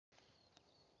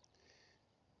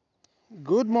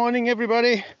Good morning,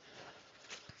 everybody.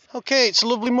 Okay, it's a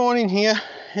lovely morning here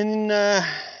in the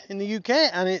UK,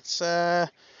 and it's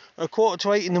a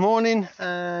 7:45 in the morning,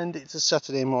 and it's a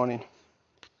Saturday morning.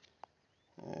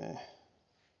 We're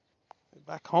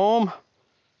back home.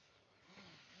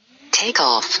 Take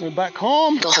off. We're back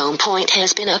home. The home point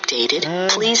has been updated.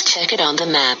 Please check it on the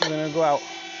map. I'm gonna go out.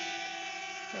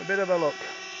 A bit of a look.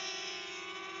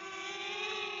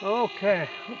 Okay,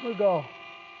 up we go.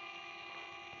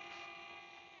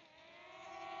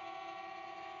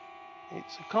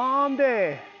 It's a calm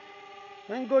day.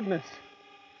 Thank goodness.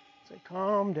 It's a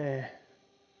calm day.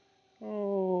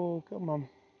 Oh, come on.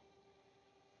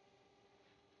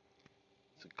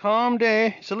 It's a calm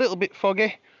day. It's a little bit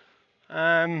foggy.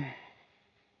 Little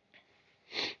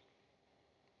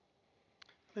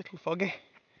foggy,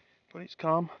 but it's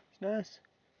calm. It's nice.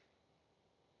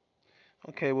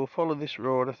 Okay, we'll follow this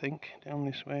road, I think, down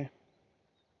this way.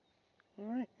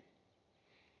 Alright.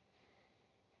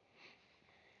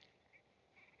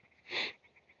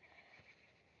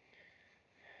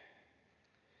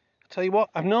 Tell you what,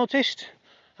 I've noticed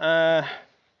with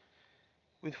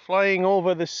flying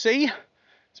over the sea,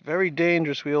 it's very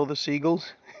dangerous with all the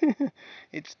seagulls.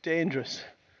 It's dangerous.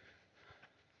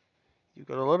 You've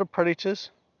got a lot of predators.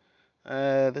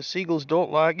 The seagulls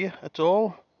don't like you at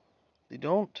all. They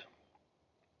don't.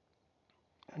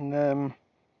 And they're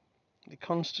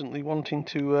constantly wanting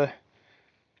to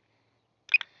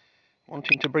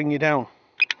bring you down.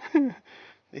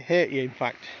 They hate you, in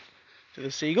fact. To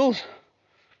the seagulls,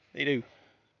 they do.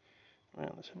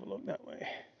 Right, let's have a look that way.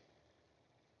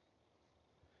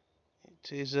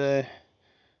 It's a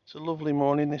lovely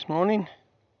morning this morning.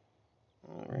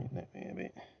 Alright, that way a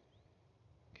bit.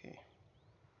 Okay.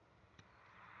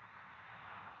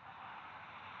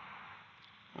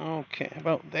 Okay,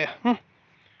 about there.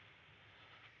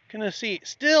 Can I see it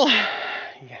still?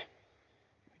 Yeah.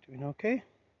 We're doing okay.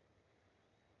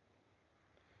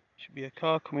 Should be a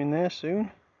car coming there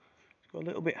soon. Let's go a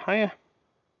little bit higher.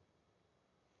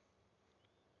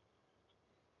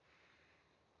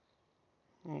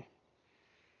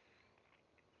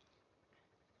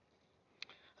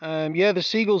 Yeah, the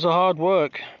seagulls are hard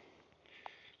work.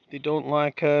 They don't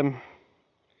like the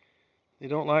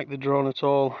drone at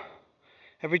all.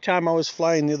 Every time I was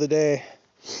flying the other day,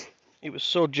 it was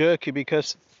so jerky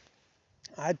because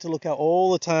I had to look out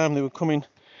all the time. They were coming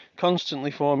constantly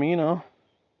for me, you know.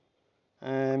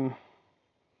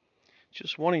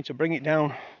 Just wanting to bring it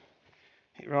down.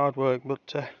 It was hard work,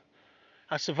 but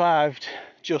I survived.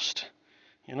 Just,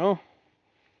 you know,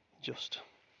 just.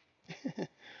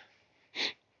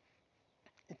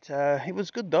 It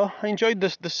was good though. I enjoyed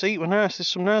the sea. It was nice. There's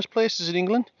some nice places in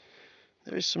England.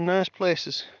 There is some nice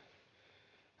places.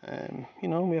 You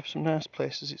know, we have some nice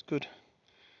places. It's good.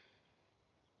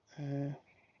 Yeah,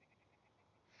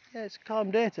 it's a calm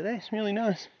day today. It's really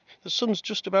nice. The sun's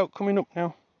just about coming up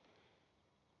now.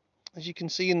 As you can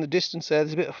see in the distance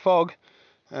there's a bit of fog.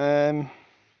 This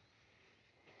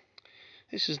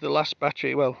is the last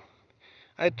battery. Well,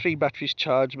 I had 3 batteries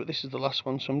charged, but this is the last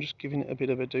one, so I'm just giving it a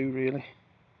bit of a do, really.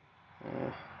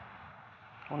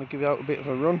 I want to give it out a bit of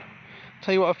a run.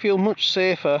 Tell you what, I feel much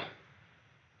safer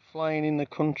flying in the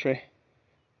country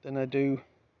than I do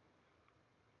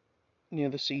near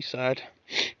the seaside.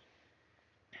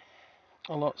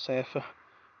 A lot safer,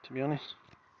 to be honest.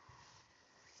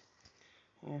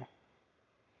 Yeah.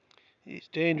 It's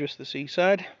dangerous, the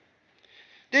seaside.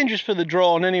 Dangerous for the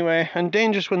drone anyway, and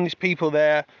dangerous when there's people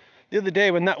there. The other day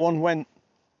when that one went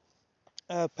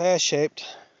pear-shaped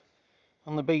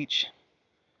on the beach,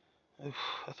 I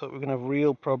thought we were going to have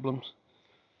real problems.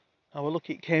 I was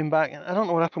lucky it came back, and I don't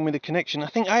know what happened with the connection. I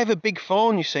think I have a big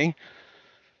phone, you see,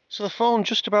 so the phone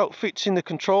just about fits in the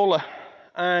controller,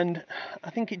 and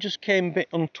I think it just came a bit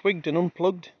untwigged and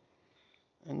unplugged,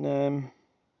 and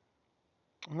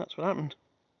that's what happened.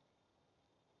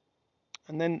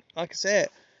 And then, like I say,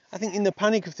 I think in the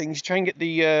panic of things, you try and get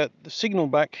the signal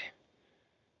back,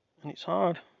 and it's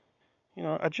hard. You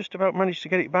know, I just about managed to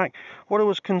get it back. What I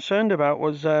was concerned about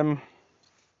was the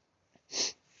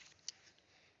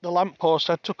lamppost.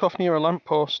 I took off near a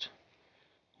lamppost,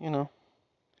 you know,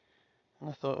 and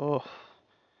I thought, oh,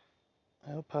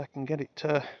 I hope I can get it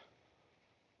to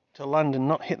land and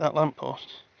not hit that lamppost.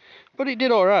 But it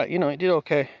did all right, you know, it did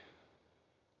okay.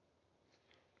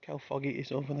 Look how foggy it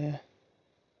is over there.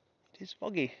 It is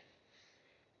foggy.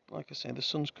 Like I say, the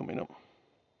sun's coming up.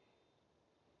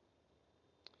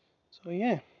 So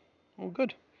yeah, all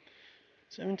good.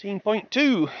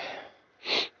 17.2.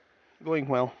 Going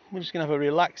well. We're just going to have a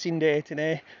relaxing day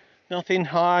today. Nothing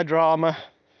high drama.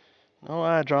 No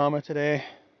high drama today.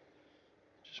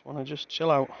 Just want to chill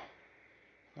out.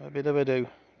 a bit of a do.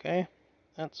 Okay,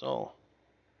 that's all.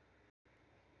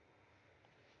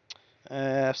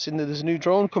 I've seen that there's a new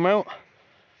drone come out.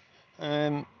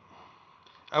 I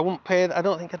wouldn't pay. I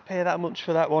don't think I'd pay that much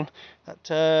for that one. That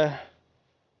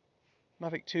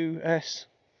Mavic 2S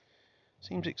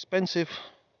seems expensive.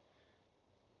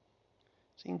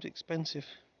 Seems expensive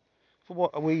for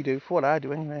what we do. For what I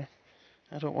do anyway.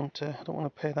 I don't want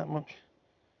to pay that much.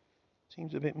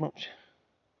 Seems a bit much.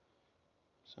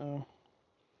 So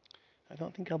I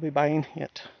don't think I'll be buying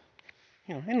yet.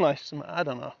 You know, unless I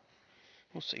don't know.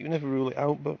 We'll see. You never rule it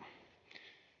out, but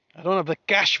I don't have the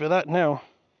cash for that now.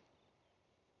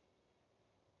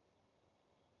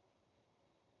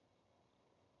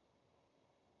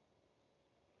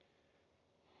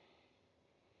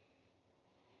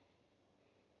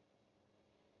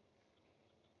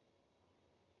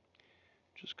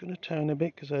 Just going to turn a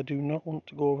bit because I do not want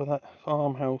to go over that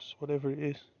farmhouse, whatever it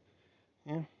is.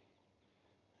 Yeah,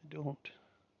 I don't.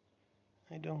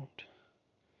 I'll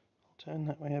turn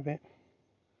that way a bit.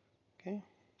 Okay.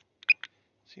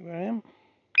 See where I am?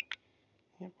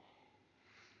 Yep.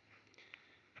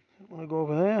 Don't want to go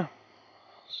over there.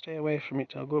 Stay away from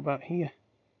it. I'll go about here.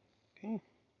 Okay.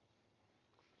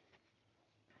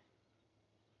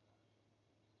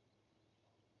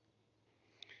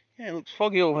 Yeah, it looks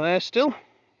foggy over there still. I'll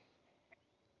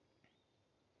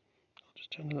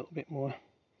just turn a little bit more.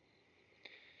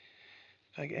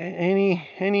 If I get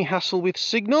any hassle with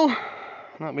signal,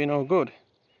 that'd be no good.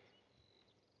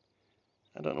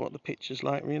 I don't know what the picture's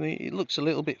like really. It looks a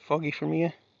little bit foggy from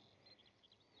here.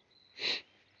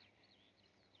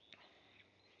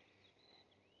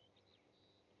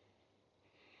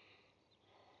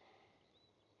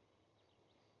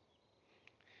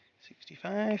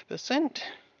 %.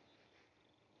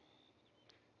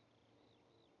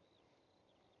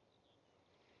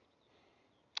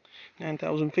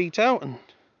 9,000 feet out, and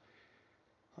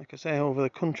like I say, over the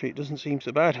country it doesn't seem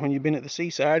so bad. When you've been at the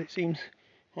seaside, it seems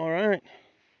alright.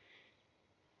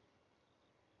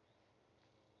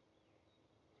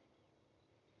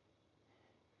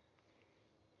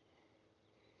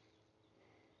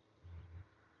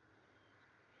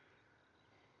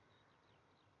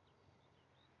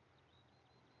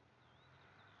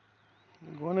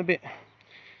 We'll go on a bit.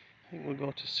 I think we'll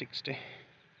go to 60.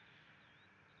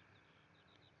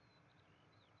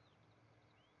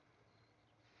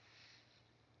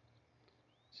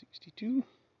 62.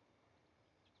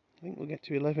 I think we'll get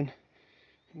to 11.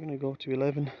 I'm going to go to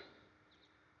 11.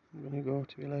 I'm going to go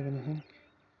to 11, I think.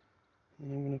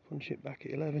 And I'm going to punch it back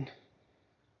at 11.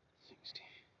 60.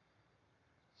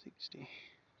 60.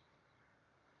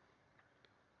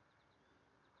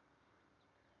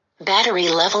 Battery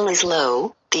level is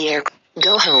low.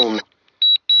 Go home.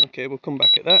 Okay, we'll come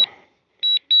back at that.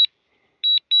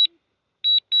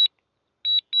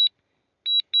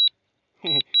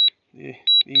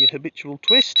 the habitual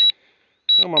twist.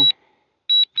 Come on.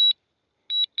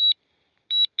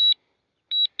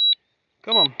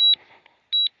 Come on.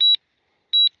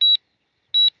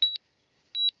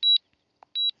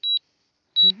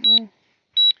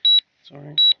 It's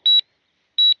alright.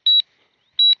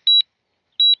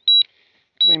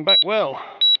 Coming back well.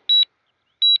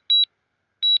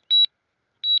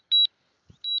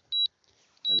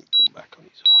 Let it come back on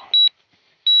its own.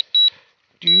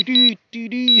 Do do do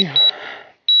do.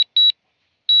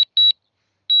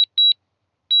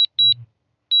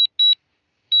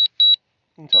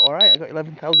 Isn't that alright? I got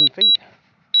 11,000 feet.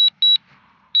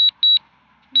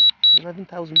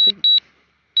 11,000 feet.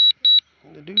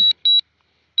 What to do?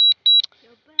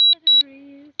 Your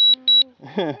battery is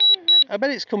low. I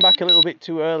bet it's come back a little bit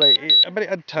too early. I bet it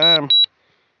had time.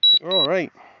 We're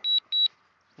alright.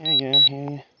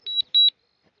 Yeah.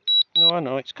 No, I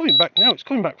know. It's coming back now. It's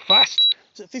coming back fast.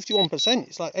 It's at 51%.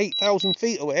 It's like 8,000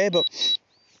 feet away, but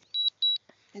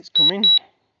it's coming.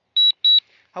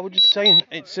 I was just saying,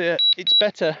 it's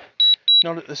better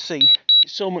not at the sea.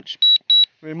 It's so much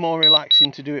more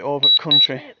relaxing to do it over at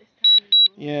country.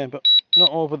 Yeah, but not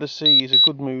over the sea is a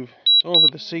good move. It's over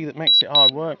the sea that makes it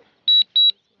hard work.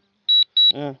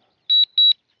 Yeah.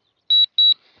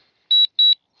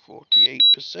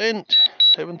 48%,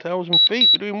 7,000 feet.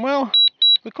 We're doing well.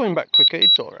 We're coming back quicker.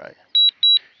 It's all right.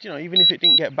 You know, even if it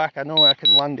didn't get back, I know I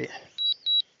can land it.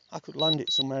 I could land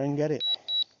it somewhere and get it.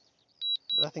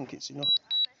 But I think it's enough.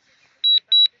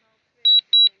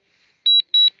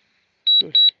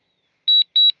 Good.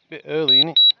 Bit early,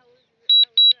 innit?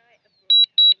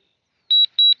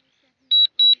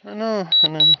 I know,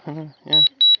 yeah.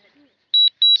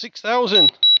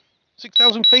 6,000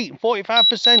 feet and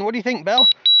 45%. What do you think, Belle?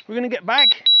 We're going to get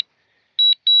back?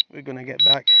 We're going to get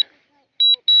back.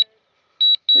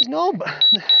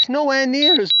 It's nowhere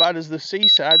near as bad as the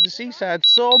seaside. The seaside's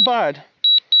so bad.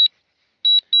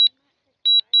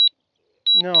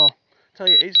 No, tell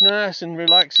you, it's nice and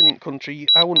relaxing in country.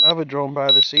 I wouldn't have a drone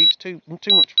by the sea. It's too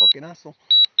much fucking hassle.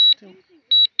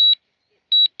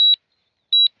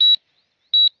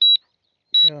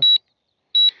 Yeah.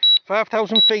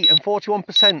 5,000 feet and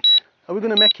 41%. Are we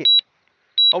going to make it?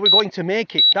 Are we going to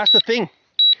make it? That's the thing.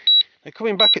 They're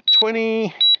coming back at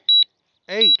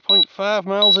 28.5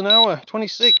 miles an hour.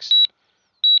 26.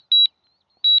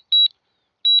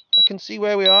 I can see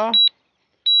where we are.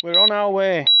 We're on our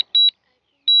way.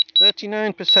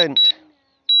 39%.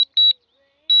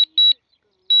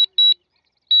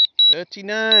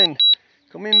 39.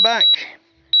 Coming back.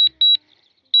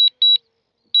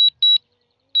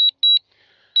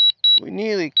 We're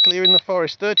nearly clearing the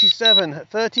forest. 37.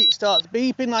 At 30 it starts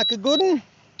beeping like a good one.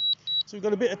 So we've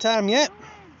got a bit of time yet.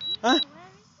 Huh?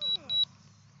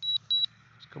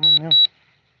 It's coming now. Is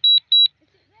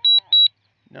it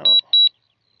there? No.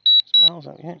 It's miles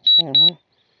out yet. Hang on a minute.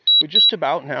 We're just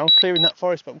about now clearing that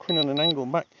forest, but I'm coming on an angle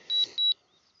back.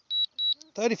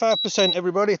 35%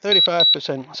 everybody,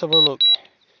 35%. Let's have a look.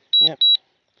 Yep.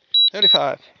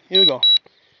 35. Here we go.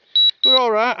 We're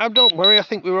alright. Don't worry, I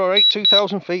think we were alright.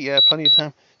 2,000 feet, yeah, plenty of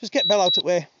time. Just get Belle out of the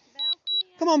way. Belle, come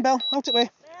here. Come on, Belle, out of the way.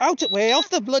 Belle. Out of the way, off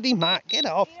the bloody mat. Get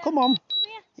off, come on. Come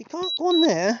here. You can't go on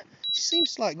there. She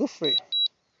seems like good for it.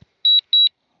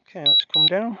 Okay, let's come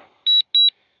down.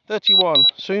 31.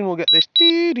 Soon we'll get this.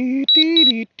 Dee-dee,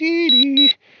 dee-dee,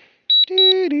 dee-dee,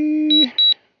 dee-dee.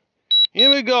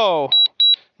 Here we go.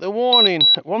 The warning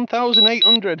at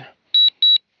 1,800.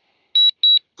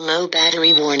 Low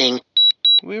battery warning.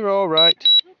 We're all right.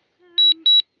 Look,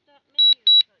 that menu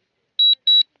choices.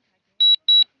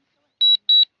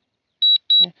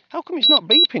 Yeah. How come it's not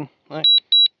beeping? Like,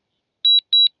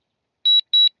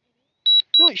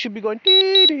 no, it should be going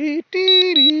dee dee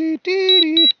dee dee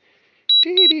dee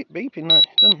dee dee beeping like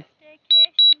it doesn't.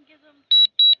 Staycation gazumping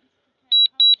threatens to turn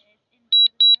holidays into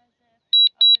the preserve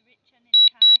of the rich and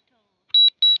entitled.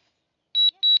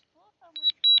 Yeah, because poor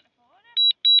families can't afford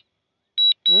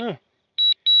them. Yeah.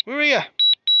 We're here.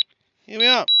 Here we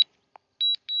are.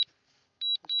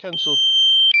 Let's cancel.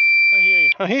 I hear you.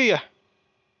 I hear you.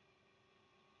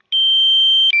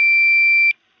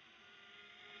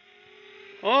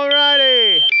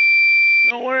 Alrighty.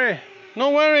 Don't worry. No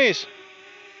worries.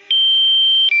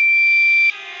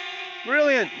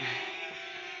 Brilliant.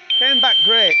 Came back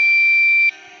great.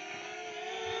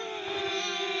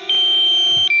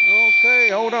 Okay,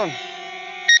 hold on.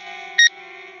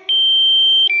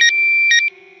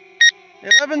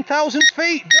 11,000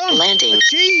 feet done. Landing.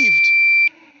 Achieved.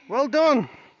 Well done.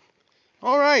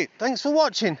 Alright, thanks for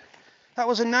watching. That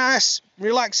was a nice,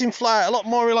 relaxing flight. A lot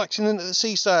more relaxing than at the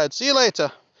seaside. See you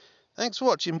later. Thanks for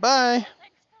watching. Bye.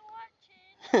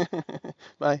 Thanks for watching.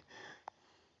 Bye.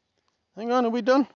 Hang on, are we done?